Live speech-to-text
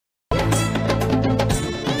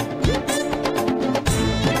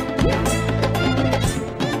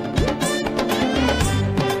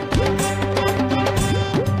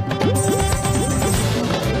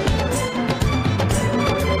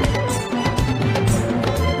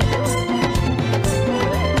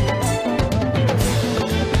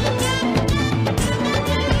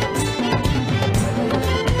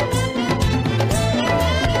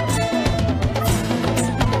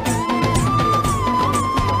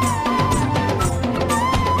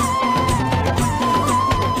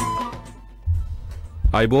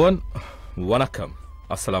අයිබෝන් වනකම්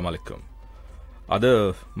අස්සලාමු අලයිකුම්. අද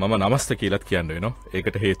මම නමස්ත කියලාත් කියන්න වෙනවා.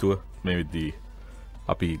 ඒකට හේතුව මේ විදිහේ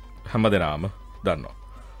අපි හැමදෙනාම දන්නවා.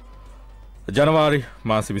 ජනවාරි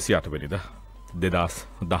මාසේ 28 වෙනිදා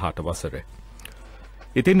 2018 වසරේ.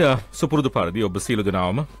 ඉතින් සුපුරුදු පරිදි ඔබ සියලු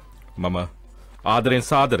දෙනාම මම ආදරෙන්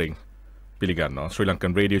සාදරෙන් පිළිගන්නවා Sri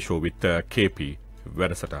Lankan Radio Show with KP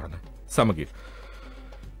වැඩසටහන සමගින්.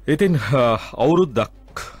 ඉතින් අවුරුද්දක්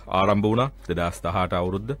ආරම්භ වුණා 2018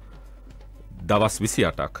 අවුරුද්ද දවස්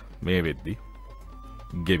 28ක් මේ වෙද්දි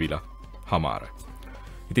ගෙවිලා හමාරයි.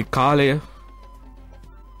 ඉතින් කාලය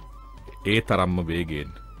ඒ තරම්ම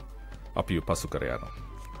වේගයෙන් අපි පසු කර යනවා.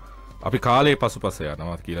 අපි කාලයේ පසුපස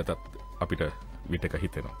යනවා කියලාත් අපිට විතක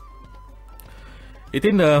හිතෙනවා.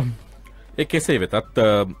 ඉතින් ඒ කෙසේ වෙතත්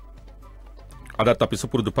අදත් අපි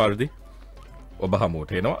සුපුරුදු පරිදි ඔබ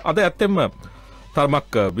හමුවට එනවා. අද ඇත්තෙම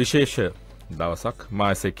තරමක් විශේෂ දවසක්.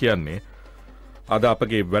 මාසේ කියන්නේ අද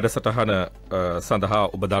අපගේ වැඩසටහන සඳහා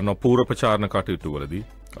ඔබ දන්නා පූර්ව ප්‍රචාරණ කටයුතු වලදී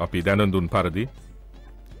අපි දැනුම් දුන් පරිදි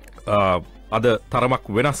අද තරමක්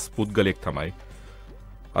වෙනස් පුද්ගලයෙක් තමයි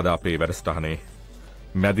අද අපේ වැඩසටහනේ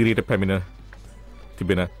මැදිරියට පැමිණ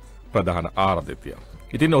තිබෙන ප්‍රධාන ආරාධිතයා.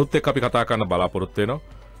 ඉතින් ඔහුත් එක්ක අපි කතා කරන්න බලාපොරොත්තු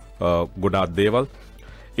වෙනවා ගොඩාක් දේවල්.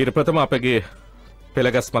 ඊට ප්‍රථම අපගේ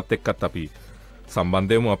පෙළගැස්මත් එක්කත් අපි සම්බන්ධ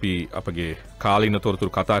වෙමු. අපි අපගේ කාලීන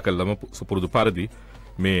තොරතුරු කතා කළම සුපුරුදු පරිදි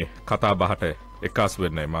මේ කතා බහට එක්කාසු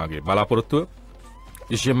වෙන්නයි මාගේ බලාපොරොත්තුව.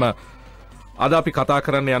 විශේෂයෙන්ම අද අපි කතා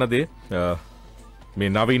කරන්න යන දේ මේ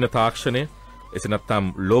නවීන තාක්ෂණය එසේ නැත්නම්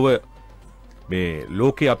ලෝව මේ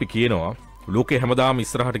ලෝකේ අපි කියනවා ලෝකේ හැමදාම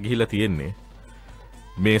ඉස්සරහට ගිහිල්ලා තියෙන්නේ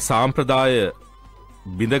මේ සාම්ප්‍රදාය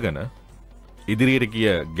බිඳගෙන ඉදිරියට ගිය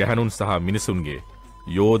ගැහණුන් සහ මිනිසුන්ගේ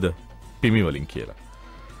යෝධ පිමි වලින් කියලා.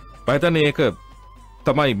 පහිතන්නේ ඒක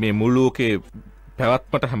තමයි මේ මුළු ලෝකේ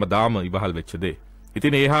පැවැත්මට හැමදාම ඉවහල් වෙච්ච දේ.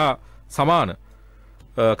 ඉතින් ඒහා සමාන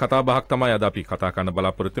කතා බහක් තමයි අද අපි කතා කරන්න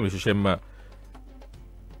බලාපොරොත්තු වෙන්නේ. විශේෂයෙන්ම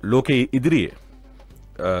ලෝකේ ඉදිරියේ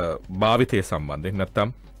භාවිතය සම්බන්ධයෙන්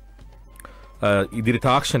නැත්නම් ඉදිරි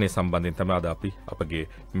තාක්ෂණය සම්බන්ධයෙන් තමයි අද අපි අපගේ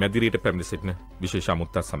මැදිරියට පැමිණ සිටින විශේෂ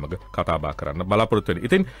අමුත්තත් සමග කතා බහ කරන්න බලාපොරොත්තු වෙන්නේ.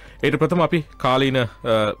 ඉතින් ඒකට ප්‍රථම අපි කාලීන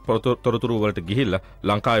තොරතුරු වලට ගිහිල්ලා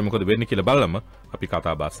ලංකාවේ මොකද වෙන්නේ කියලා බලමු. අපි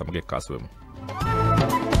කතා බහ සමග එක්කාසු වෙමු.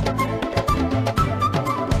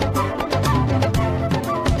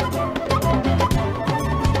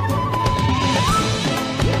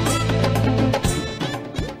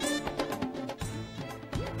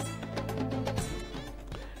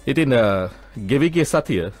 ඉතින් ගෙවිගේ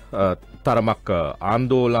සතිය තරමක්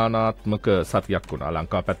ආందోලනාත්මක සතියක් වුණා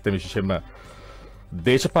ලංකාව පැත්තේ. විශේෂයෙන්ම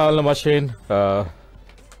දේශපාලන වශයෙන්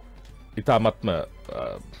ඉතාමත්ම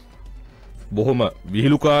බොහොම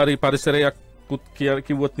විහිළුකාරී පරිසරයක්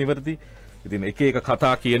කිව්වොත් නිවැරදි. ඉතින් එක එක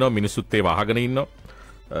කතා කියනවා මිනිස්සුත් ඒව අහගෙන ඉන්නවා.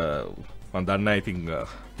 මම දන්නේ ඉතින්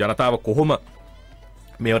ජනතාව කොහොම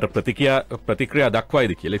මේවට ප්‍රතික්‍රියා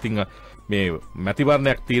දක්වයිද කියලා. ඉතින් මේ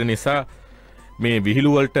මැතිවරණයක් තියෙන නිසා මේ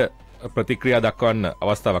විහිළු වලට ප්‍රතික්‍රියා දක්වන්න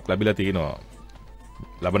අවස්ථාවක් ලැබිලා තිනවා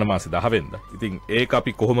ලබන මාසේ 10 වෙනිදා. ඉතින් ඒක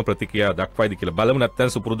අපි කොහොම ප්‍රතික්‍රියා දක්වයිද කියලා බලමු. නැත්නම්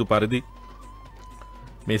සුපුරුදු පරිදි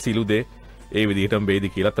මේ සිළු දේ ඒ විදිහටම වේද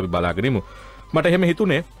කියලාත් අපි බලාගෙන ඉමු. මට එහෙම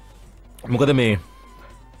හිතුනේ මොකද මේ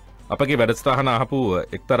අපගේ වැඩසටහන අහපු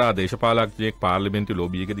එක්තරා දේශපාලකයෙක් පාර්ලිමේන්තු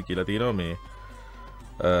ලොබියකදී කියලා තියෙනවා මේ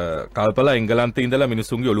කල්පලා එංගලන්තේ ඉඳලා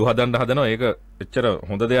මිනිස්සුන්ගේ ඔළුව හදන්න හදනවා. ඒක එච්චර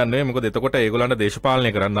හොඳ දෙයක් නෙවෙයි. මොකද එතකොට ඒගොල්ලන්ට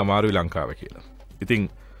දේශපාලනය කරන්න අමාරුයි ලංකාවේ කියලා. ඉතින්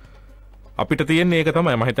අපිට තියෙන්නේ ඒක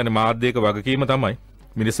තමයි. මම හිතන්නේ මාධ්‍යයක වගකීම තමයි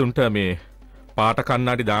මිනිසුන්ට මේ පාට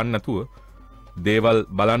කන්නාඩි දාන්න නැතුව දේවල්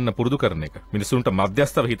බලන්න පුරුදු කරන එක. මිනිසුන්ට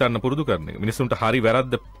මධ්‍යස්ථව හිතන්න පුරුදු කරන එක. මිනිසුන්ට හරි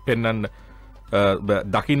වැරද්ද පෙන්වන්න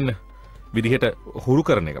දකින්න විදිහට හුරු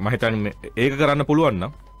කරන එක. මම හිතන්නේ ඒක කරන්න පුළුවන්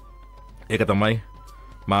නම් ඒක තමයි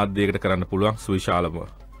මාධ්‍යයකට කරන්න පුළුවන් සුවිශාලම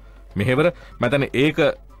මෙහෙවර. මම ඒක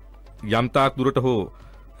යම්තාක් දුරට හෝ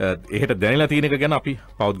එහෙට දැනලා තියෙන එක ගැන අපි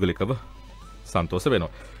පෞද්ගලිකව සන්තෝෂ වෙනවා.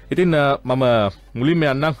 ඉතින් මම මුලින්ම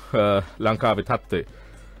යන්නම් ලංකාවේ තත්ත්වය.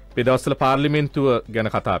 මේ දවස්වල පාර්ලිමේන්තුව ගැන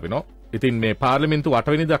කතා වෙනවා. ඉතින් මේ පාර්ලිමේන්තුව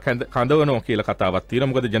 8 වෙනිදා කඳවනවා කියලා කතාවක්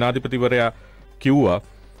තියෙනවා. මොකද ජනාධිපතිවරයා කිව්වා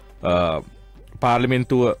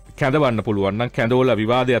පාර්ලිමේන්තුව කැඳවන්න පුළුවන් නම් කැඳවලා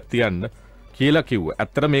විවාදයක් තියන්න කියලා කිව්වා.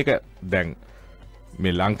 ඇත්තට මේක දැන්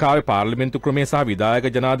මේ ලංකාවේ පාර්ලිමේන්තු ක්‍රමය සහ විධායක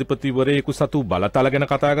ජනාධිපතිවරයෙකු සතු බලතල ගැන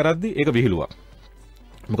කතා කරද්දී ඒක විහිළුවක්.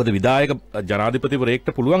 මොකද විධායක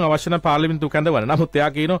ජනාධිපතිවරයෙක්ට පුළුවන් අවශ්‍ය නම් පාර්ලිමේන්තුව කැඳවන්න. නමුත්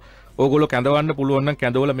එයා කියනවා ඕගොල්ලෝ කැඳවන්න පුළුවන් නම්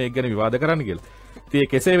කැඳවලා මේක ගැන විවාද කරන්න කියලා. ඉතින්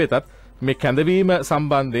කෙසේ වෙතත් මේ කැඳවීම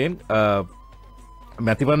සම්බන්ධයෙන්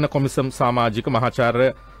මැතිවරණ කොමිසම් සමාජික මහාචාර්ය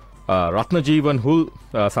රත්නජීවන් හුල්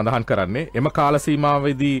සඳහන් කරන්නේ එම කාල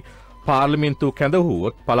සීමාවේදී පාර්ලිමේන්තුව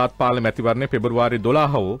කැඳවුවොත් පළාත් පාලන මැතිවරණය පෙබරවාරි 12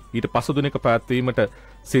 හෝ ඊට පසු දිනක පැවැත්වීමට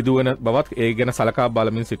සිදුවන බවත් ඒ ගැන සලකා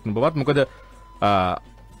බලමින් සිටින බවත් මොකද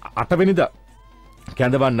 8 වෙනිදා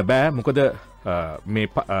කැඳවන්න බෑ මොකද මේ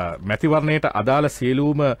මැතිවරණයට අදාළ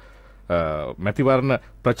සියලුම මැතිවරණ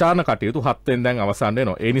ප්‍රචාරණ කටයුතු 7 වෙනිදාන් අවසන්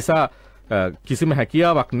වෙනවා. ඒ නිසා කිසිම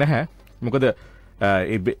හැකියාවක් නැහැ. මොකද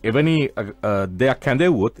එවැනි දෙයක්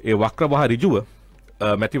කැඳෙව්වොත් ඒ වක්‍රවහ ඍජුව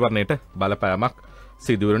මැතිවරණයට බලපෑමක්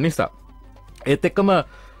සිදු වෙන නිසා. ඒත් එක්කම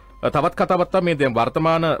තවත් කතාවක් තමයි මේ දැන්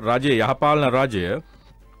වර්තමාන රජයේ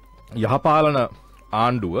යහපාලන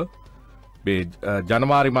ආණ්ඩුව මේ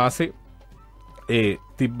ජනවාරි මාසේ ඒ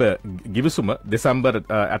තිබ්බ ගිවිසුම දෙසැම්බර්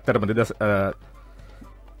ඇත්තටම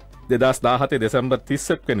 2017 දෙසැම්බර්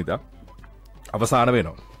 31 වෙනිදා අවසන්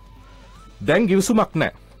වෙනවා. දැන් ගිවිසුමක්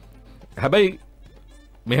නැහැ. හැබැයි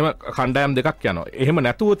මෙහෙම කණ්ඩායම් දෙකක් යනවා. එහෙම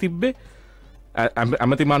නැතුව තිබ්බේ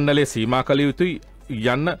ඇමති මණ්ඩලයේ සීමා කළ යුතුයි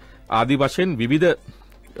යන්න ආදි වශයෙන් විවිධ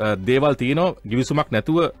දේවල් තියෙනවා ගිවිසුමක්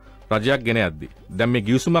නැතුව රජයක් ගෙන යද්දී. දැන් මේ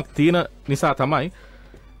ගිවිසුමක් තියෙන නිසා තමයි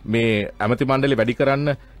මේ ඇමති මණ්ඩලය වැඩි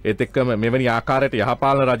කරන්න ඒත් එක්කම මෙවැනි ආකාරයට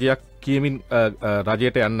යහපාලන රජයක් කියමින්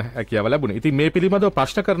රජයට යන්න හැකියාව ලැබුණේ. ඉතින් මේ පිළිබඳව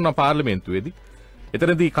ප්‍රශ්න කරන පාර්ලිමේන්තුවේදී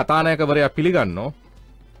එතනදී කතානායකවරයා පිළිගන්නෝ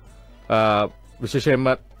විශේෂයෙන්ම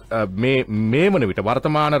මේ වන විට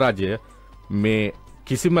වර්තමාන රජය මේ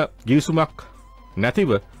කිසිම ගිවිසුමක්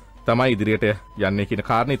නැතිව තමයි ඉදිරියට යන්නේ කියන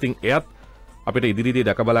කාරණේ. ඉතින් එයත් අපිට ඉදිරියේදී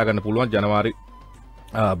දැක බලා ගන්න පුළුවන් ජනවාරි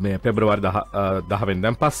මේ පෙබරවාරි 10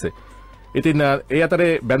 වෙනිදාන් පස්සේ. ඉතින් ඒ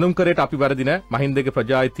අතරේ බැඳුම් කරේට අපි වැරදි නෑ. මහින්දගේ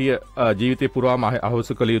ප්‍රජායිතිය ජීවිතේ පුරාම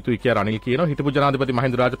අහෝසු කළ යුතුයි කියලා රනිල් කියනවා. හිටපු ජනාධිපති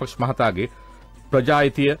මහින්ද රාජපක්ෂ මහතාගේ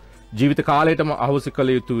ප්‍රජායිතිය ජීවිත කාලයටම අහෝසු කළ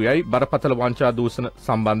යුතුයයි බරපතල වංචා දූෂණ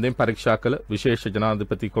සම්බන්ධයෙන් පරීක්ෂා කළ විශේෂ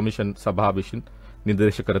ජනාධිපති කොමිෂන් සභාව විසින්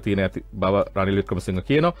නිර්දේශ කර තියෙන ඇති බව රනිල් වික්‍රමසිංහ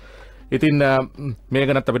කියනවා. ඉතින් මේ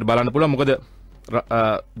ගැනත් අපිට බලන්න පුළුවන්. මොකද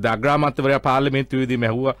අග්‍රාමාත්‍යවරයා පාර්ලිමේන්තුවේදී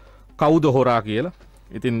මැහුවා කවුද හොරා කියලා.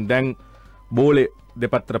 ඉතින් දැන් බෝලේ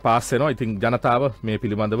දෙපත්තර පාස් වෙනවා. ඉතින් ජනතාව මේ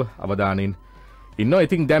පිළිබඳව අවධානයෙන් ඉන්නවා.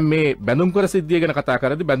 ඉතින් දැන් මේ බැඳුම් කර සිද්ධිය ගැන කතා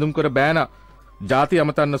කරද්දී බැඳුම් කර බෑන ಜಾති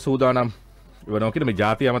අමතන්න සූදානම් වෙනවා කියන මේ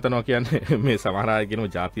ಜಾති අමතනවා කියන්නේ මේ සමහර අය කියනවා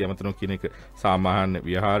ಜಾති අමතනවා කියන එක සාමාන්‍ය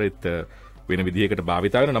විහාරෙත් වෙන විදිහකට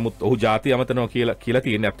භාවිත වෙනවා. නමුත් ඔහු ಜಾති අමතනවා කියලා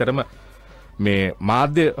තියෙන්නේ ඇත්තටම මේ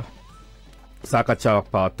මාධ්‍ය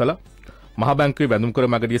සාකච්ඡාවක් පවත්වලා මහ බැංකුවේ බැඳුම් කර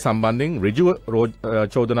මගදී සම්බන්ධයෙන් ඍජුව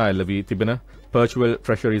චෝදනා එල්ල වී තිබෙන පර්චුවල්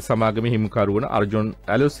ට්‍රෙෂරි සමාගමේ හිමිකරු වන අර්ජුන්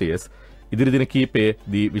ඇලෝසියස් ඉදිරි දින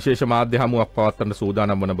කිහිපයේදී විශේෂ මාධ්‍ය හමුවක් පවත්වන්න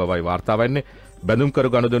සූදානම් වන බවයි වාර්තා වෙන්නේ. බැඳුම් කර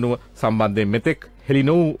ගනුදෙනුව සම්බන්ධයෙන් මෙතෙක් හෙළි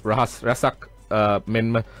නොවූ රහස් රැසක්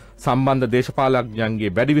මෙන්ම සම්බන්ධ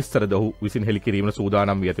දේශපාලඥයන්ගේ වැඩි විස්තරද ඔහු විසින් හෙළි කිරීමට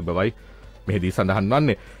සූදානම් වී ඇති බවයි මෙහිදී සඳහන්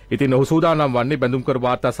වන්නේ. ඉතින් ඔහු සූදානම් වන්නේ බැඳුම් කර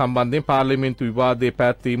වාර්තා සම්බන්ධයෙන් පාර්ලිමේන්තු විවාදයේ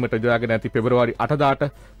පැවැත්වීමට යොදාගෙන ඇති පෙබරවාරි 8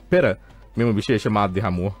 දාට පෙර මෙම විශේෂ මාධ්‍ය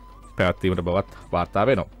හමුව පැවැත්වීමට බවත් වාර්තා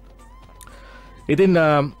වෙනවා. ඉතින්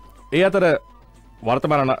ඒ අතර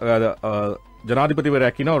වර්තමාන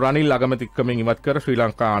ජනාධිපතිවරයා කියනවා රනිල් අගමැතිකමෙන් ඉවත් කර ශ්‍රී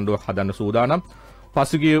ලංකා ආණ්ඩුවක් හදන්න සූදානම්.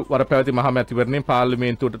 පසුගිය වර පැවති මහ මැතිවරණයෙන්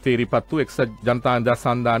පාර්ලිමේන්තුවට තීරීපත් වූ එක්සත් ජනතා නිදහස්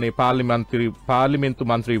සන්ධානයේ පාර්ලිමේන්තු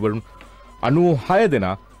මන්ත්‍රීවරුන් 96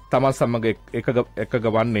 දෙනා තමන් සමග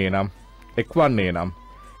එක්වන්නේ නම්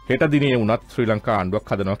හෙට දිනේ වුණත් ශ්‍රී ලංකා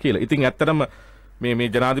ආණ්ඩුවක් හදනවා කියලා. ඉතින් ඇත්තටම මේ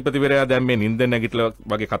ජනාධිපතිවරයා දැන් මේ නිින්ද නැගිටලා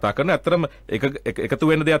වගේ කතා කරන ඇත්තටම එකතු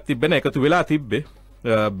වෙන්න දෙයක් තිබෙන්නේ එකතු වෙලා තිබ්බේ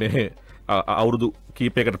මේ අවුරුදු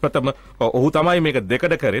කීපයකට ප්‍රථම ඔහු තමයි මේක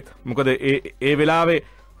දෙකඩ කරෙත්. මොකද ඒ වෙලාවේ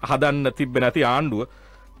හදන්න තිබ්බේ නැති ආණ්ඩුව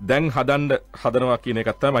දැන් හදනවා කියන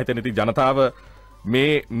එකත් තමයි මම හිතන්නේ. ඉතින් ජනතාව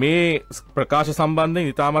මේ ප්‍රකාශ සම්බන්ධයෙන්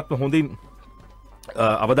ඉතාමත්ම හොඳින්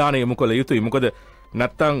අවධානය යොමු කළ යුතුයි. මොකද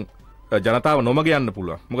නැත්තම් ජනතාව නොමග යන්න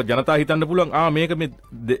පුළුවන්. මොකද ජනතාව හිතන්න පුළුවන් මේක මේ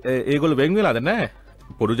ඒගොල්ලෝ වෙන් වෙලාද නැහැ.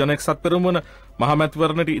 පොදු ජන එක්සත් පෙරමුණ මහ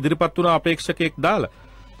මැතිවරණයට ඉදිරිපත් වුණ අපේක්ෂකයෙක් දාලා.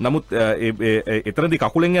 නමුත් එතනදී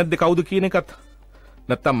කකුලෙන් යද්දී කවුද කියන එකත්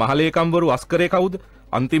නැත්තම් මහලේකම්වරු අස්කරේ කවුද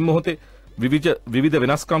අන්තිම මොහොතේ විවිධ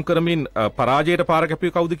වෙනස්කම් කරමින් පරාජයට පාර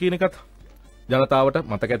කැපුවේ කවුද කියන එකත් ජනතාවට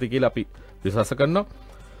මතක ඇති කියලා අපි විශ්වාස කරනවා.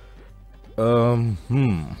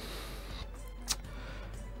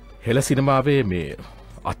 හෙළ සිනමාවේ මේ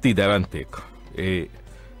අති දැවන්තෙක් ඒ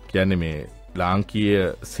කියන්නේ මේ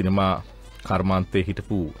ලාංකීය සිනමා කර්මාන්තයේ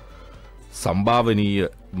හිටපු සම්භාවනීය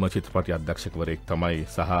චිත්‍රපටි අධ්‍යක්ෂකවරයෙක් තමයි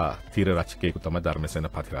සහ තීර රචකයෙකු තමයි ධර්මසේන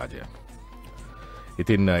පතිරාජය.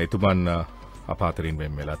 ඉතින් එතුමන් අපාතරින්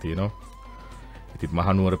වෙන් වෙලා තියෙනවා. ඉතින්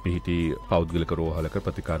මහනුවර පිහිටි පෞද්ගලික රෝහලක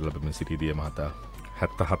ප්‍රතිකාර ලැබෙමින් සිටි දිය මහතා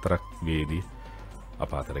 74ක් වේදී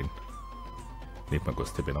අපාතරින් නිප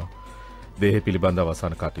ගොස් තිබෙනවා. දේහ පිළිබඳ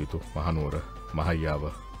අවසාන කටයුතු මහනුවර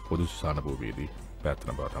මහයාව පොදු සුසාන භූමියේදී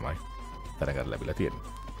පැවැත්වෙන බව තමයි දැනගන්න ලැබිලා තියෙන්නේ.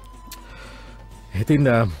 ඉතින්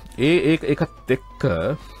ඒකත් එක්ක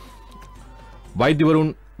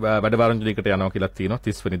වෛද්‍යවරුන් වැඩවාරංචනයකට යනවා කියලා තියෙනවා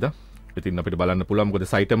 30 වෙනිදා. ඉතින් අපිට බලන්න පුළුවන් මොකද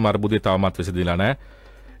සයිටම් අර්බුදය තවමත් විසඳිලා නැහැ.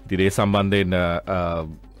 ඉතින් ඒ සම්බන්ධයෙන්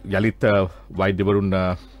යලිත් වෛද්‍යවරුන්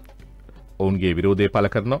ඔවුන්ගේ විරෝධය පළ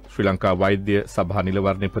කරනවා. ශ්‍රී ලංකා වෛද්‍ය සභා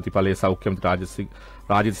නිලවරණයේ ප්‍රතිඵලයේ සෞඛ්‍ය මන්ත්‍රී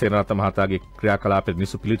රාජිත් සේනාරත්න මහතාගේ ක්‍රියාකලාපයට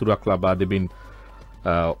නිසු පිළිතුරක් ලබා දෙමින්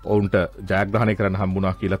ඔවුන්ට ජයග්‍රහණය කරන්න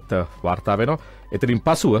හම්බුණා කියලාත් වාර්තා වෙනවා. එතනින්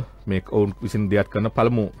පසුව මේ ඔවුන් විසින් දියත් කරන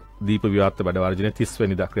පළමු දීප විවාද වැඩ වර්ජනය 30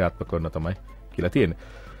 වෙනිදා ක්‍රියාත්මක කරන තමයි කියලා තියෙන්නේ.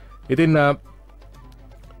 ඉතින්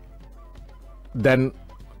දැන්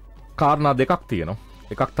කාරණා දෙකක් තියෙනවා.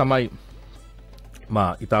 එකක් තමයි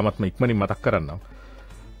මා ඉතාමත්ම ඉක්මනින් මතක් කරන්නම්.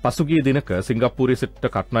 පසුගිය දිනක සිංගප්පූරුවේ සිට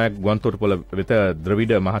කට්නායක ගුවන්තොටුපොළ වෙත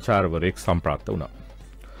ද්‍රවිඩ මහාචාර්යවරයෙක් සම්ප්‍රාප්ත වුණා.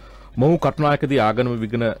 මොහු කට්නායකදී ආගම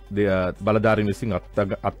විග්න බලධාරීන් විසින්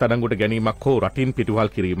අත්අඩංගුවට ගැනීමක් හෝ රටින් පිටුවහල්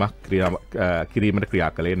කිරීමට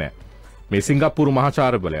ක්‍රියා කළේ නැහැ. මේ සිංගප්පූරු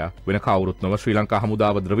මහාචාර්යවරයා වෙන කවුරුත් නොව ශ්‍රී ලංකා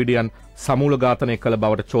හමුදාව ද්‍රවිඩයන් සමූල ඝාතනය කළ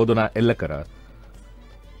බවට චෝදනා එල්ල කර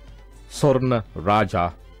ස්වර්ණ රාජා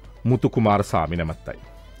මුතු කුමාරසාමි නමැත්තයි.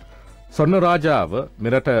 ස්වර්ණ රාජාව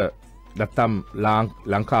මෙරට නැත්තම්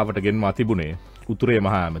ලංකාවට ගෙන්වා තිබුණේ උතුරේ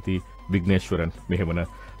මහා ඇමති විග්නේශ්වරන් මෙහෙමන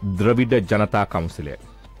ද්‍රවිඩ ජනතා කවුන්සිලය.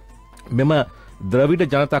 මෙම ද්‍රවිඩ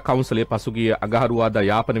ජනතා කවුන්සිලය පසුගිය අගහරුවාදා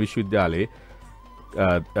යාපන විශ්වවිද්‍යාලයේ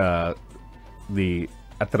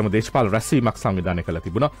ඇත්තරම දේශපාල රැස්වීමක් සංවිධානය කළ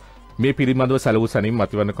තිබුණා. මේ පිළිබඳව සැලවූ සැනින්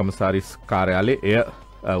මතිවරණ කොමසාරිස් කාර්යාලයේ එය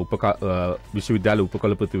විශ්වවිද්‍යාල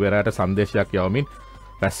උපකුලපතිවරයාට සංදේශයක් යවමින්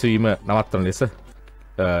රැස්වීම නවත්වන ලෙස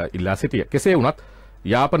ඉල්ලා සිටිය. කෙසේ වුණත්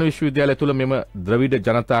යාපන විශ්වවිද්‍යාලය තුළ මෙම ද්‍රවිඩ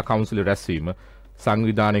ජනතා කවුන්සිල රැස්වීම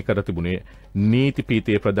සංවිධානය කර තිබුණේ නීති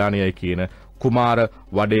පීඨයේ ප්‍රධානියයි කියන කුමාර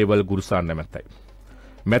වඩේවල් ගුරුසාන් නැමැත්තයි.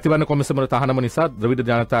 මැතිවරණ කොමිසමට තහනම නිසා ද්‍රවිඩ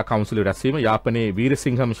ජනතා කවුන්සිල රැස්වීම යාපනයේ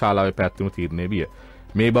වීරසිංහම් ශාලාවේ පැවැත්වීම තීරණය විය.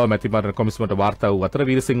 මේ බව මැතිවරණ කොමිසමට වාර්තා වූ අතර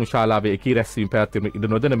වීරසිංහ ශාලාවේ එකී රැස්වීම පැවැත්වීම ඉඩ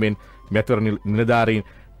නොදෙන මෙන් මැතිවරණ නිලධාරීන්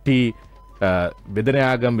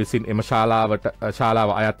බෙදනයාගම් විසින් එම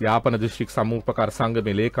ශාලාව අයත් යාපන දිස්ත්‍රික් සමූපකාර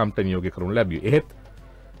සංගමේ ලේකම්ට නියෝග කරනු ලැබිය. එහෙත්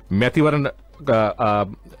මැතිවරණ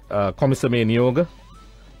කොමිසමේ නියෝග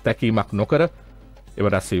තැකීමක් නොකර එම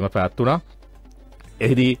රැස්වීම පැවැත්වුණා.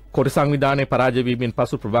 එහිදී කොටි සංවිධානයේ පරාජය වීමෙන්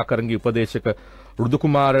පසු ප්‍රභාකරන්ගේ උපදේශක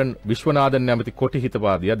රුදුකුමාරන් විශ්වනාදන් නැමැති කොටි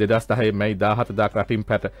හිතවාදියා 2010 මැයි 17 දා රටින්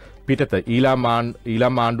පිටත ඊළාම්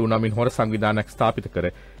ආණ්ඩුව නමින් හොර සංවිධානයක් ස්ථාපිත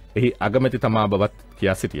කර එහි අගමැති තමා බවත්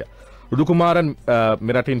කියා සිටියා. රුදුකුමාරන්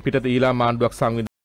මෙරටින් පිටත ඊළාම් ආණ්ඩුවක්